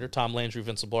 defense coordinator, Tom Landry,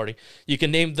 Vince Lombardi. You can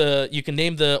name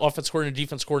the offense coordinator,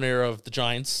 defense coordinator of the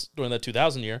Giants during that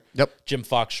 2000 year. Yep. Jim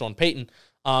Fox, Sean Payton.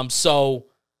 So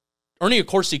Ernie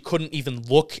Accorsi couldn't even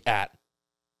look at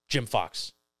Jim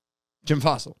Fox. Jim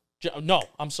Fossil. No,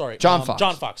 I'm sorry. John Fox.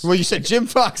 John Fox. Well, you said Jim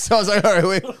Fox. I was like, all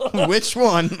right, wait, which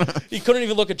one? He couldn't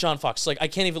even look at John Fox. Like, I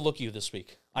can't even look at you this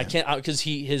week. I can't, because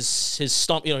his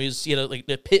stomach, he had like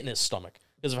the pit in his stomach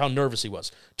because of how nervous he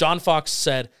was. John Fox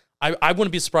said, I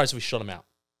wouldn't be surprised if we shut him out.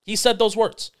 He said those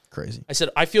words. Crazy. I said,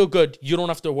 I feel good. You don't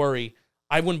have to worry.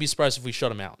 I wouldn't be surprised if we shut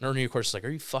him out. And Ernie, of course, is like, are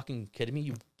you fucking kidding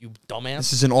me, you dumbass?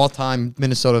 This is an all-time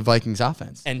Minnesota Vikings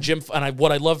offense. And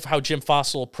what I love how Jim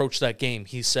Fossil approached that game.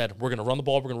 He said, we're going to run the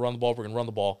ball, we're going to run the ball, we're going to run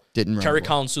the ball. Didn't run Kerry the ball.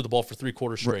 Collins threw the ball for 3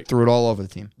 quarters straight. Threw it all over the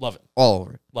team. Love it. All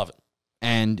over it. Love it.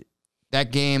 And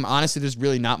that game, honestly, there's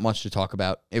really not much to talk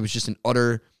about. It was just an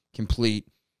utter, complete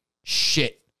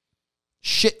shit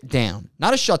down.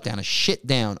 Not a shutdown, a shit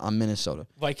down on Minnesota.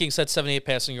 Vikings had 78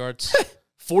 passing yards.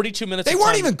 42 minutes They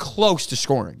weren't even close to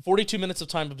scoring. 42 minutes of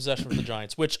time of possession for the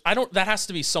Giants, which that has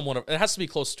to be it has to be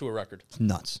close to a record. It's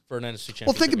nuts. For an NFC championship.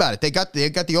 Well, think about it. They got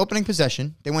the opening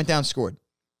possession. They went down, scored.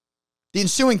 The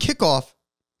ensuing kickoff,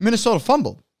 Minnesota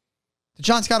fumbled. The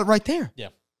Giants got it right there. Yeah.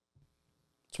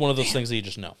 It's one of those things that you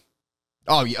just know.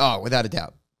 Oh, yeah, without a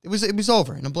doubt. It was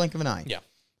over in a blink of an eye. Yeah.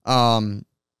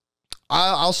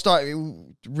 I'll start.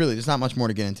 Really, there's not much more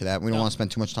to get into that. We don't want to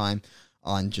spend too much time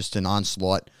on just an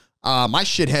onslaught. My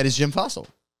shithead is Jim Fossil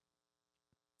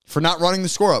for not running the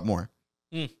score up more.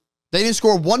 They didn't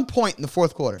score 1 point in the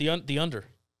fourth quarter. The under.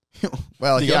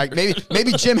 Well, under.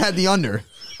 maybe Jim had the under.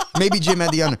 Maybe Jim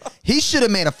had the under. He should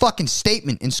have made a fucking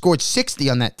statement and scored 60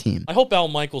 on that team. I hope Al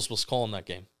Michaels was calling that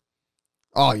game.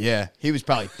 Oh, yeah. He was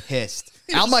probably pissed.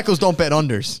 Al Michaels don't bet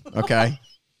unders, okay?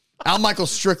 Al Michaels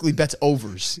strictly bets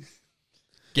overs.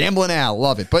 Gambling Al,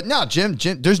 love it. But no, Jim,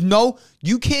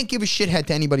 you can't give a shithead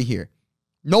to anybody here.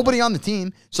 Nobody on the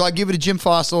team, so I give it to Jim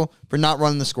Fossil for not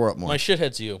running the score up more. My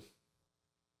shithead's you.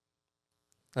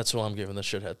 That's who I'm giving the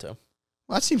shithead to.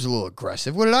 Well, that seems a little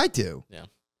aggressive. What did I do? Yeah.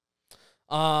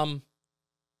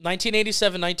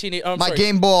 1987, 1980. Oh, my sorry.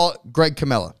 game ball, Greg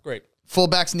Camella. Great.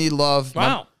 Fullbacks need love.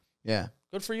 Wow. Yeah.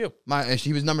 Good for you.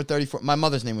 He was number 34. My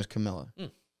mother's name was Camilla.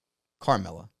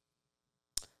 Carmella.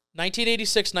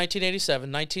 1986,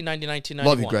 1987, 1990, 1991.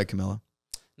 Love you, Greg Camilla.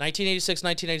 1986,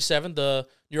 1987, the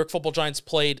New York Football Giants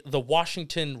played the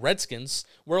Washington Redskins.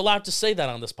 We're allowed to say that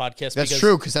on this podcast. That's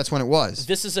true, because that's when it was.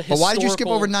 This is a historical... But why did you skip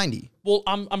over 90? Well,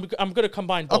 I'm going to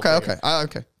combine both. Okay.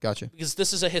 Okay, gotcha. Because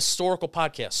this is a historical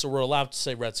podcast, so we're allowed to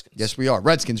say Redskins. Yes, we are.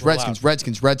 Redskins.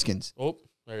 Oh,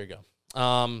 there you go.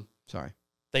 Sorry.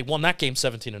 They won that game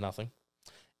 17-0.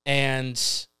 And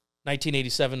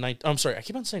 1987, I'm sorry, I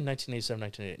keep on saying 1987,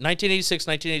 1986,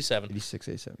 1987. 86,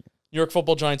 87. New York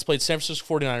Football Giants played San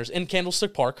Francisco 49ers in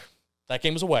Candlestick Park. That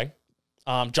game was away.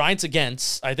 Giants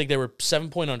against, I think they were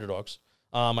 7-point underdogs.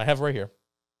 I have it right here.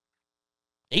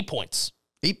 8 points.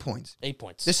 8 points. 8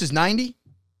 points. This is 90?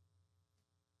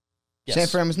 Yes. San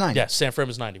Fran was 90. Yes, San Fran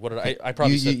was 90. What did I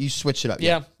probably said? You switched it up.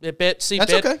 Yeah. That's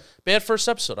okay. Bad first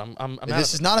episode. I'm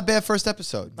This is not a bad first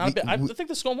episode. I think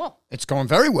this is going well. It's going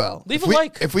very well. Leave a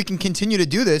like. If we can continue to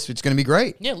do this, it's going to be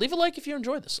great. Yeah, leave a like if you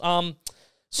enjoyed this.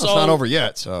 So it's not over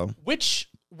yet, so. Which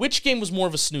game was more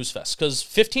of a snooze fest? Because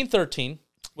 15-13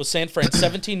 was San Fran,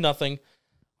 17-0.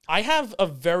 I have a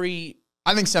very...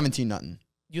 I think 17-0.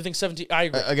 You think 17? I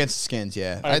agree. Against the Skins,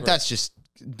 yeah. That's just...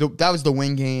 That was the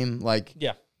win game. Like,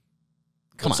 yeah.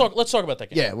 Come on. Let's talk about that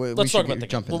game. Yeah, let's talk about that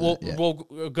game. We'll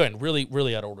go ahead.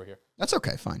 Really out of order here. That's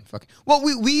okay. Fine. Fuck it. Well,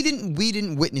 we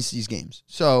didn't witness these games,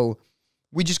 so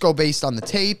we just go based on the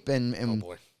tape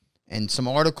and some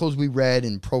articles we read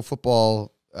in Pro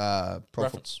Football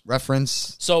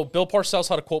Reference. So Bill Parcells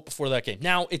had a quote before that game.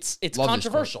 Now it's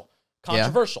controversial.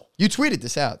 Controversial. Yeah. You tweeted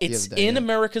this out. It's the other day, in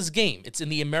America's Game. It's in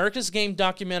the America's Game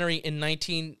documentary in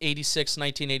 1986,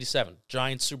 1987.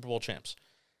 Giants Super Bowl champs.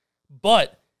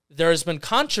 But there has been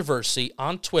controversy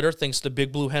on Twitter, thanks to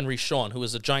Big Blue Henry Sean, who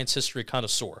is a Giants history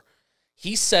connoisseur.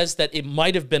 He says that it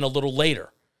might have been a little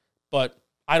later, but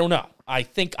I don't know. I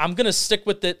think I'm going to stick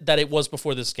with it that it was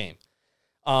before this game.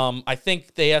 I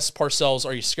think they asked Parcells,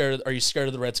 "Are you scared? Are you scared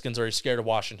of the Redskins? Are you scared of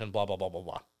Washington?" Blah blah blah blah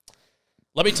blah.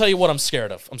 Let me tell you what I'm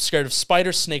scared of. I'm scared of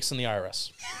spiders, snakes, and the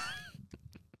IRS.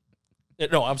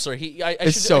 No, I'm sorry.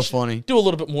 I should funny. Do a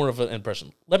little bit more of an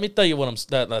impression. Let me tell you what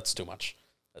that's too much.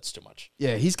 That's too much.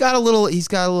 Yeah, he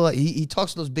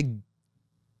talks those big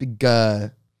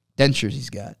dentures he's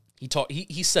got.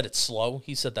 He said it slow.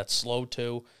 He said that slow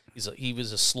too. He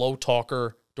was a slow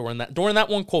talker during that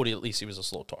one quote. At least he was a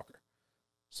slow talker.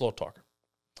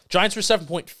 Giants were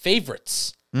 7-point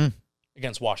favorites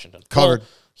against Washington. Covered. Well,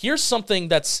 here's something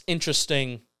that's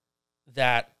interesting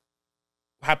that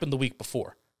happened the week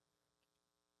before.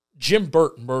 Jim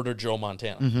Burt murdered Joe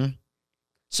Montana. Mm-hmm.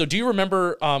 So do you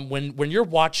remember when you're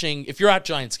watching, if you're at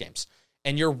Giants games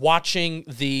and you're watching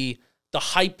the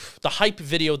hype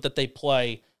video that they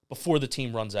play before the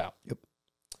team runs out? Yep.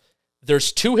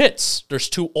 There's 2 hits. There's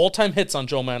 2 all-time hits on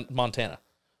Joe Montana.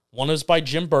 One is by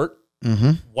Jim Burt,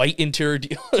 white interior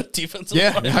defensive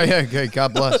lineman. Yeah.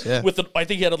 God bless. Yeah. I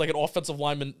think he had like an offensive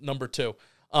lineman number 2.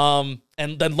 And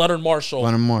then Leonard Marshall.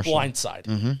 Blindside.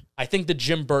 Mm-hmm. I think the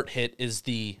Jim Burt hit is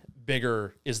the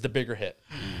bigger hit.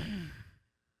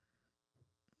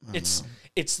 It's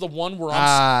the one where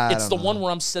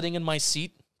I'm sitting in my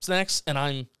seat next, and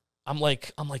I'm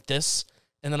like this,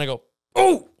 and then I go,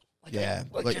 oh,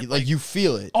 like you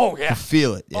feel it. Oh yeah, you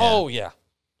feel it. Yeah. Oh yeah.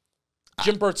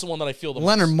 Jim Burt's the one that I feel the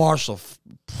Leonard most. Marshall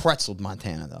pretzeled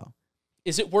Montana though.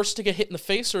 Is it worse to get hit in the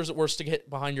face, or is it worse to get hit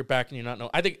behind your back and you not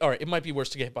know? I think it might be worse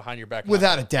to get hit behind your back.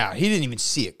 Without a doubt, he didn't even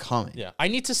see it coming. Yeah, I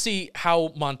need to see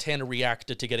how Montana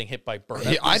reacted to getting hit by Burt.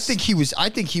 I think he was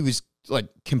like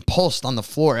compulsed on the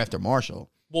floor after Marshall.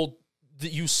 Well,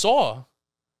 you saw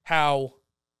how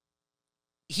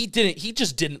he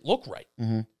just didn't look right.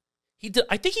 Mm-hmm.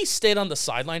 I think he stayed on the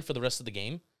sideline for the rest of the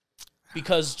game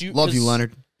because Love you,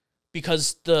 Leonard.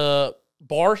 Because the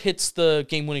Barr hits the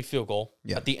game-winning field goal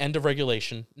Yeah. at the end of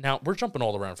regulation. Now, we're jumping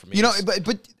all around for me. You know,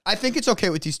 but I think it's okay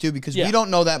with these two because Yeah. we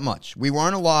don't know that much. We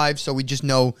weren't alive, so we just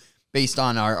know based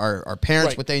on our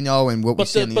parents Right. what they know and what we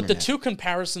see on the But internet. the two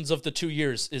comparisons of the 2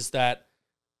 years is that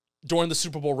during the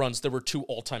Super Bowl runs, there were 2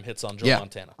 all-time hits on Joe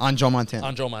Montana. On Joe Montana.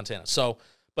 On Joe Montana. So,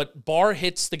 but Barr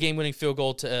hits the game-winning field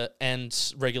goal to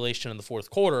end regulation in the fourth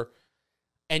quarter,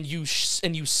 and you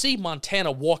see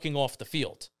Montana walking off the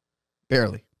field.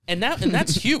 Barely. And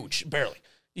that's huge, barely.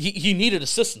 He needed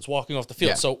assistance walking off the field.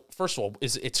 Yeah. So, first of all,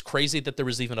 it's crazy that there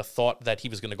was even a thought that he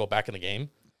was going to go back in the game.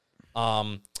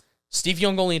 Steve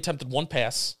Young only attempted 1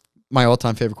 pass, My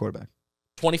all-time favorite quarterback.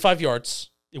 25 yards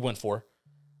it went for.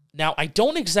 Now, I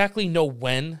don't exactly know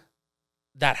when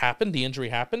that happened, the injury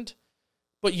happened,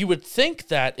 but you would think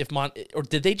that or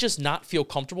did they just not feel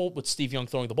comfortable with Steve Young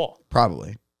throwing the ball?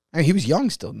 Probably. I mean, he was young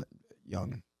still.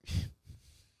 Young.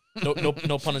 No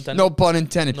pun intended. No pun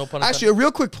intended. No pun Actually, a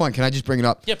real quick point. Can I just bring it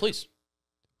up? Yeah, please.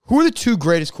 Who are the 2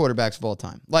 greatest quarterbacks of all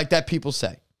time? Like that people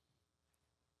say.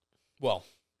 Well,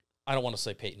 I don't want to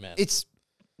say Peyton Manning. It's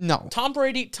no. Tom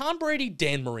Brady,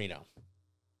 Dan Marino.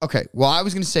 Okay. Well, I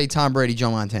was going to say Tom Brady,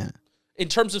 Joe Montana. In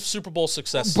terms of Super Bowl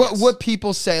success, But yes. what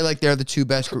people say, like they're the 2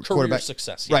 best Career quarterbacks.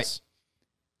 success, Right. yes.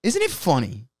 Isn't it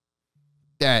funny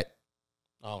that?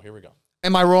 Oh, here we go.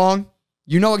 Am I wrong?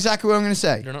 You know exactly what I'm going to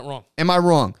say. You're not wrong. Am I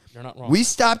wrong? You're not wrong. We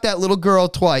stopped that little girl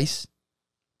twice,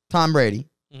 Tom Brady,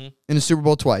 Mhm. in the Super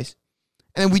Bowl twice,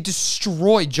 and then we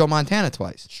destroyed Joe Montana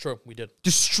twice. It's true. We did.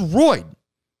 Destroyed.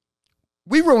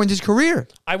 We ruined his career.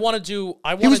 I want to do.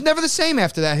 He was never the same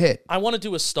after that hit. I want to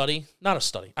do a study. Not a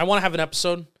study. I want to have an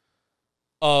episode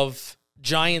of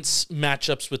Giants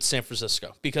matchups with San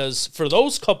Francisco because for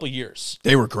those couple years,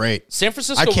 They were great. San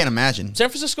Francisco. I can't imagine. San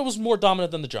Francisco was more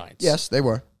dominant than the Giants. Yes, they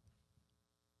were.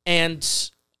 And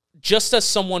just as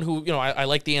someone who, I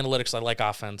like the analytics, I like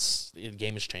offense, the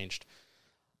game has changed.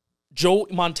 Joe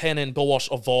Montana and Bill Walsh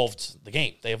evolved the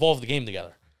game. They evolved the game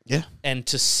together. Yeah. And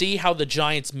to see how the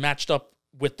Giants matched up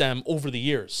with them over the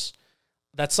years,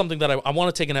 that's something that I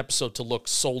want to take an episode to look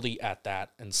solely at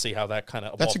that and see how that kind of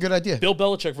evolved. That's a good idea. Bill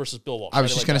Belichick versus Bill Walsh. I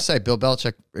was just going to say Bill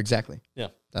Belichick. Exactly. Yeah.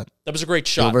 That was a great Bill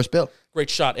shot. versus Bill.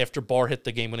 Great shot after Barr hit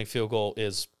the game-winning field goal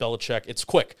is Belichick. It's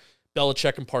quick.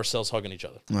 Belichick and Parcells hugging each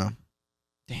other. Well,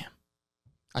 damn.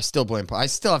 I still blame. I'm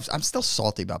still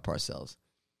salty about Parcells.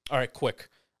 All right, quick.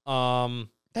 All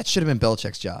That should have been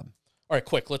Belichick's job. right,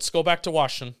 quick. Let's go back to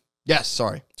Washington. Yes.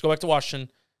 Sorry. Let's go back to Washington.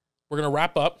 We're going to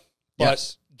wrap up. But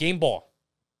Yes. game ball.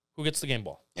 Who gets the game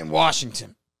ball? In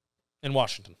Washington. In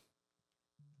Washington.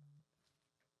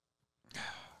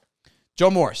 Joe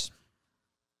Morris.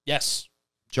 Yes.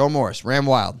 Joe Morris. Ran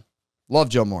wild. Love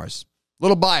Joe Morris.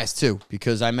 Little biased, too,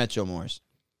 because I met Joe Morris.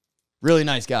 Really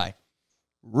nice guy.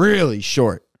 Really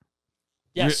short.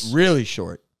 Yes. Really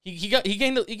short. He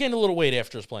gained a little weight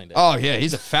after his playing day. Oh, yeah.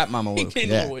 He's a fat mama. He Luke.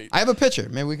 gained a Yeah. little weight. I have a picture.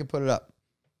 Maybe we can put it up.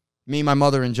 Me, my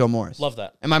mother, and Joe Morris. Love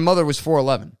that. And my mother was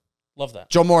 4'11". Love that.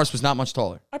 Joe Morris was not much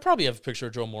taller. I probably have a picture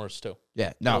of Joe Morris, too.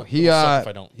 Yeah. No, It'll suck if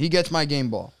I don't. he gets my game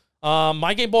ball.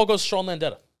 My game ball goes to Sean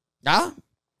Landeta. Ah?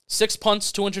 6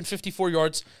 punts, 254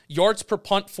 yards. Yards per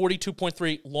punt,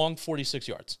 42.3. Long, 46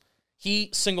 yards.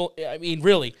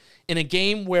 Really, in a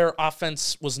game where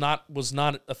offense was not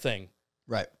a thing.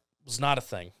 Right. Was not a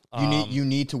thing. You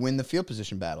need to win the field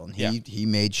position battle, and he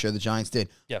made sure the Giants did.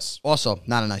 Yes. Also,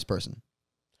 not a nice person.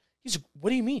 What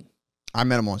do you mean? I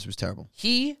met him once. It was terrible.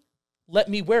 He let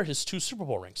me wear his 2 Super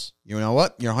Bowl rings. You know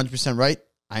what? You're 100% right.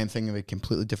 I am thinking of a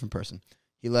completely different person.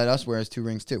 He let us wear his 2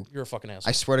 rings, too. You're a fucking asshole.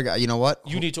 I swear to God. You know what?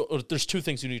 You need to. There's 2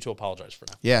 things you need to apologize for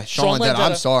now. Yeah, Sean Landeta.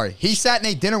 I'm Landeta. sorry. He sat and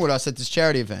ate dinner with us at this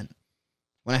charity event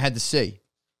when I had to see.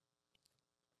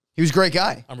 He was a great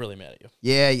guy. I'm really mad at you.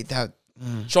 Yeah,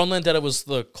 Sean Landeta was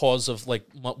the cause of one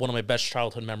of my best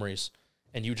childhood memories,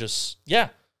 and you just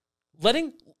having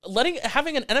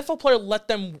an NFL player let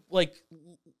them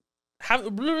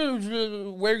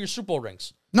wear your Super Bowl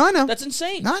rings. No, I know. That's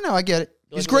insane. No, I get it.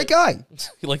 You He's a like great guy.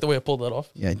 You like the way I pulled that off?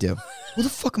 Yeah, I do. What the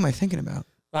fuck am I thinking about?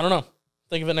 I don't know.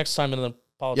 Think of it next time and then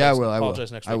apologize. Yeah, I will.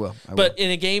 Apologize next week. I will. But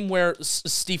in a game where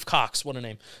Steve Cox, what a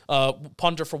name,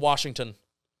 punter for Washington,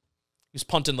 he was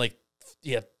punting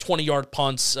 20-yard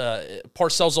punts.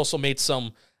 Parcells also made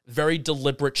some very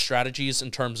deliberate strategies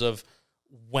in terms of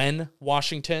when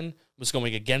Washington was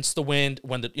going against the wind,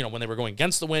 when they were going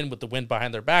against the wind with the wind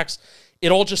behind their backs.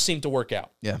 It all just seemed to work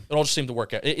out. Yeah. It all just seemed to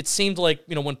work out. It seemed like,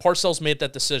 when Parcells made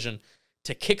that decision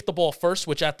to kick the ball first,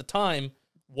 which at the time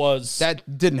that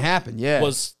didn't happen. Yeah.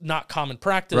 was not common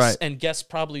practice. Right. And guess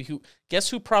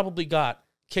who probably got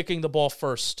kicking the ball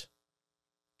first?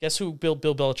 Guess who Bill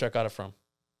Belichick got it from?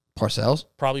 Parcells?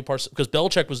 Probably Parcells, because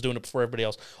Belichick was doing it before everybody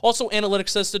else. Also, analytics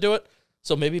says to do it.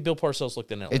 So maybe Bill Parcells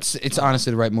looked in it. It's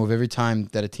honestly the right move. Every time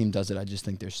that a team does it, I just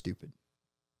think they're stupid.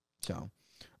 So,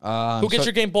 who gets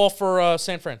your game ball for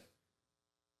San Fran?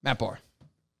 Matt Barr.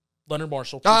 Leonard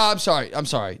Marshall. I'm sorry.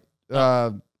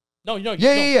 No.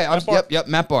 Yeah. Yep.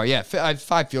 Matt Barr. Yeah, I had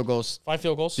 5 field goals. 5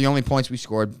 field goals. The only points we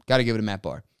scored. Got to give it to Matt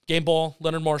Barr. Game ball.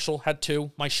 Leonard Marshall had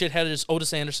 2. My shithead is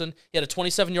Otis Anderson. He had a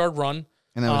 27-yard run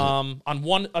And that was on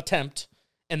 1 attempt,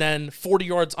 and then 40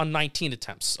 yards on 19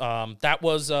 attempts. That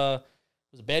was a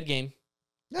bad game.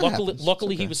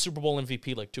 Luckily, he was Super Bowl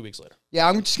MVP like 2 weeks later. Yeah,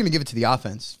 I'm just going to give it to the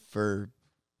offense for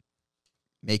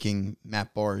making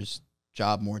Matt Barr's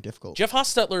job more difficult. Jeff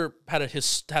Hostetler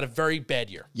had a very bad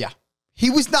year. Yeah. He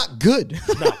was not good.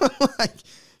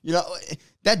 No.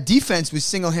 That defense was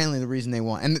single-handedly the reason they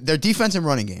won. And their defense and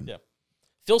running game. Yeah.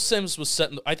 Phil Simms was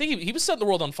setting I think he was setting the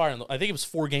world on fire. I think it was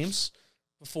 4 games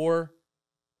before.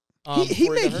 He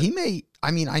may. I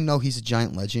mean, I know he's a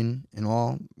Giant legend and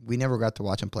all. We never got to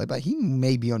watch him play, but he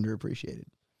may be underappreciated.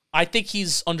 I think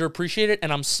he's underappreciated,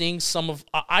 and I'm seeing some of.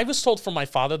 I was told from my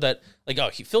father that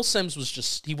Phil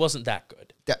Simms he wasn't that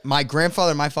good. My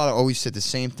grandfather and my father always said the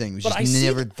same thing. He was just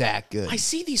never that good. I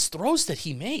see these throws that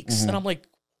he makes, and I'm like,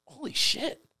 holy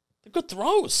shit, they're good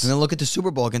throws. And then look at the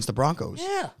Super Bowl against the Broncos.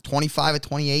 Yeah, 25 of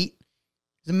 28.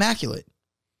 It's immaculate.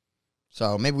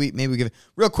 So maybe we give it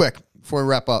real quick before we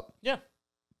wrap up. Yeah.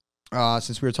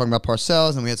 Since we were talking about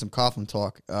Parcells and we had some Coughlin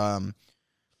talk.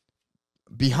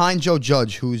 Behind Joe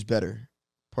Judge, who's better,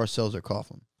 Parcells or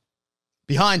Coughlin?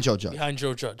 Behind Joe Judge. Behind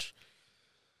Joe Judge.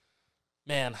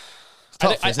 Man,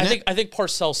 tough, I think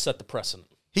Parcells set the precedent.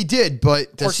 He did,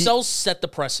 but Parcells set the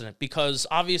precedent because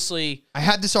obviously I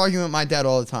had this argument with my dad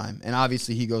all the time, and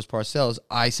obviously he goes Parcells.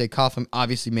 I say Coughlin.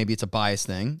 Obviously, maybe it's a bias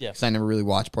thing. Yeah. Because I never really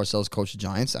watched Parcells coach the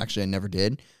Giants. Actually, I never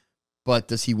did. But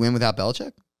does he win without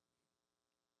Belichick?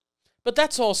 But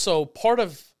that's also part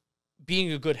of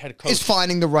being a good head coach. Is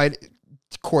finding the right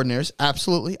coordinators.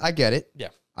 Absolutely. I get it. Yeah.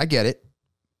 I get it.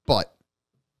 But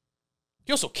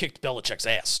he also kicked Belichick's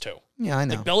ass, too. Yeah, I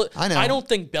know. I know. I don't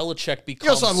think Belichick becomes... He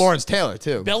also had Lawrence Taylor,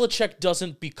 too. Belichick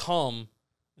doesn't become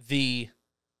the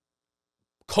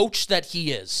coach that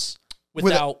he is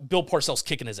without Bill Parcells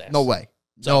kicking his ass. No way.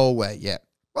 No way, yeah.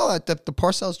 Well, the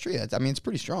Parcells tree, I mean, it's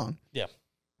pretty strong. Yeah.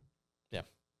 Yeah.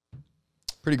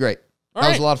 Pretty great. That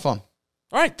was a lot of fun.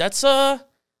 All right, that's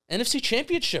NFC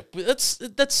Championship. That's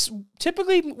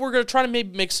typically we're going to try to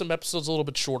maybe make some episodes a little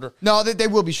bit shorter. No, they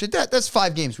will be short. That's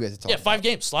 5 games we have to talk about. Yeah, 5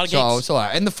 games. A lot of games. So,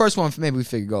 and the first one, maybe we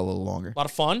figure go a little longer. A lot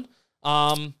of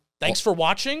fun. Thanks for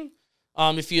watching.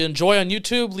 If you enjoy on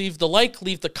YouTube, leave the like,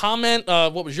 leave the comment.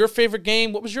 What was your favorite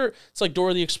game? It's like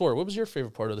Dora the Explorer. What was your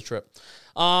favorite part of the trip?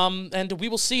 And we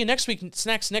will see you next week.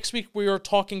 Snacks. Next week, we are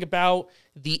talking about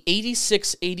the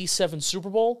 86-87 Super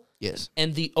Bowl. Yes.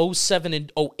 And the 07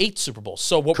 and 08 Super Bowl.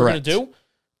 So what we're going to do,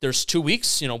 there's 2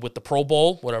 weeks, with the Pro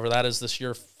Bowl, whatever that is this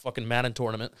year, fucking Madden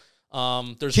tournament.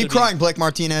 Keep crying, Blake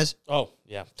Martinez. Oh,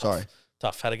 yeah. Sorry.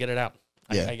 Tough. How to get it out.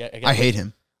 Yeah. I hate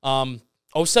him.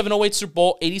 07-08 Super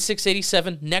Bowl,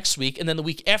 86-87 next week. And then the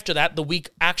week after that, the week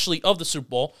actually of the Super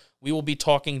Bowl, we will be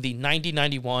talking the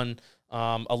 90-91,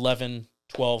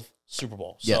 11-12 Super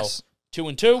Bowl. So yes.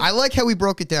 2-2. I like how we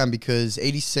broke it down because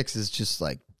 86 is just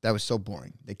like, that was so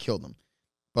boring. They killed them.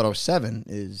 But 07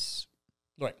 is...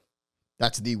 Right.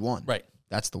 That's the one. Right.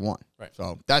 That's the one. Right.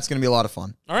 So that's going to be a lot of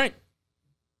fun. All right.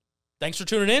 Thanks for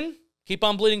tuning in. Keep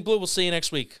on bleeding blue. We'll see you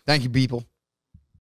next week. Thank you, people.